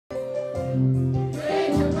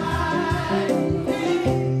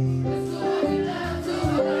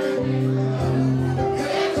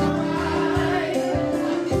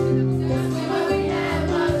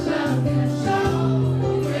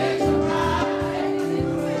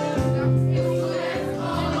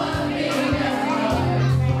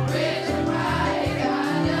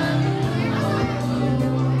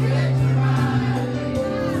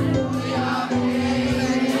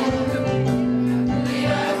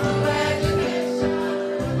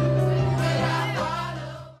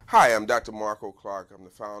Hi, I'm Dr. Marco Clark. I'm the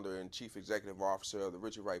founder and chief executive officer of the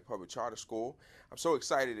Richard Wright Public Charter School. I'm so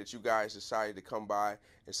excited that you guys decided to come by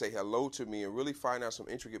and say hello to me and really find out some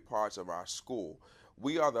intricate parts of our school.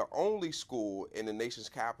 We are the only school in the nation's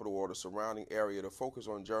capital or the surrounding area to focus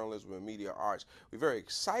on journalism and media arts. We're very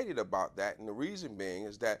excited about that, and the reason being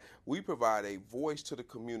is that we provide a voice to the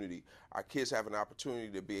community. Our kids have an opportunity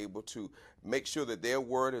to be able to make sure that their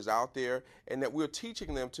word is out there and that we're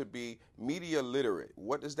teaching them to be media literate.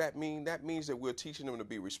 What does that mean? That means that we're teaching them to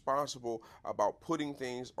be responsible about putting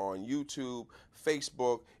things on YouTube,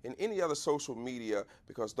 Facebook, and any other social media,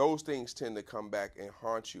 because those things tend to come back and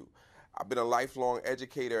haunt you. I've been a lifelong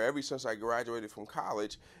educator ever since I graduated from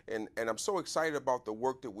college, and I'm so excited about the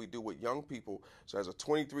work that we do with young people. So as a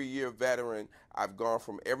 23-year veteran, I've gone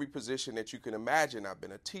from every position that you can imagine. I've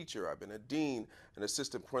been a teacher, I've been a dean, an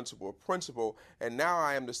assistant principal, a principal, and now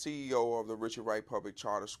I am the CEO of the Richard Wright Public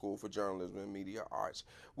Charter School for Journalism and Media Arts.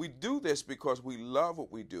 We do this because we love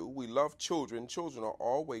what we do. We love children. Children are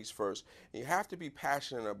always first, and you have to be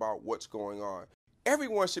passionate about what's going on.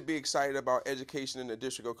 Everyone should be excited about education in the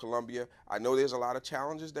District of Columbia. I know there's a lot of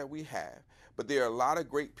challenges that we have, but there are a lot of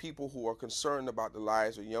great people who are concerned about the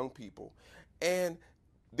lives of young people, and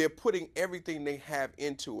they're putting everything they have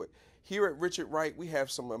into it. Here at Richard Wright, we have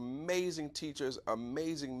some amazing teachers,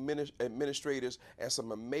 amazing administrators, and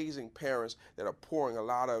some amazing parents that are pouring a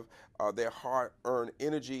lot of their hard-earned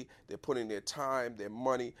energy. They're putting their time, their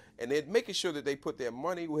money, and they're making sure that they put their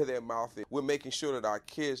money where their mouth is. We're making sure that our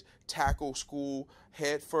kids tackle school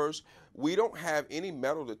head first. We don't have any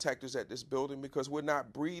metal detectors at this building because we're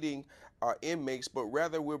not breeding inmates, but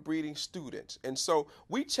rather we're breeding students. And so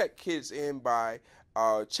we check kids in by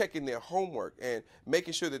checking their homework and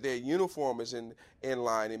making sure that their uniform is in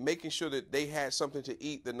line and making sure that they had something to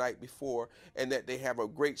eat the night before and that they have a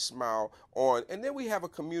great smile on. And then we have a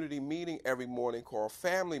community meeting every morning called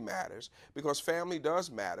Family Matters, because family does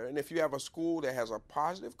matter. And if you have a school that has a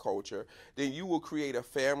positive culture, then you will create a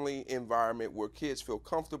family environment where kids feel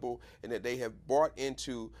comfortable and that they have bought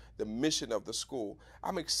into the mission of the school.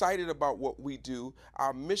 I'm excited about what we do.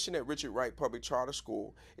 Our mission at Richard Wright Public Charter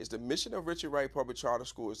School is the mission of Richard Wright Public Charter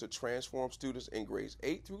School is to transform students in grades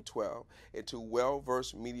 8 through 12 into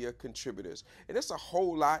well-versed media contributors. And there's a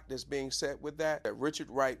whole lot that's being said with that. At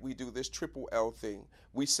Richard Wright, we do this triple L thing.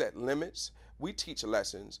 We set limits, we teach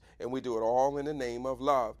lessons, and we do it all in the name of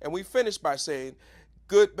love. And we finish by saying,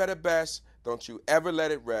 good, better, best. Don't you ever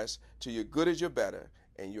let it rest till your good is your better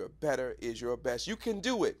and your better is your best. You can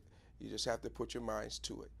do it. You just have to put your minds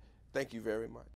to it. Thank you very much.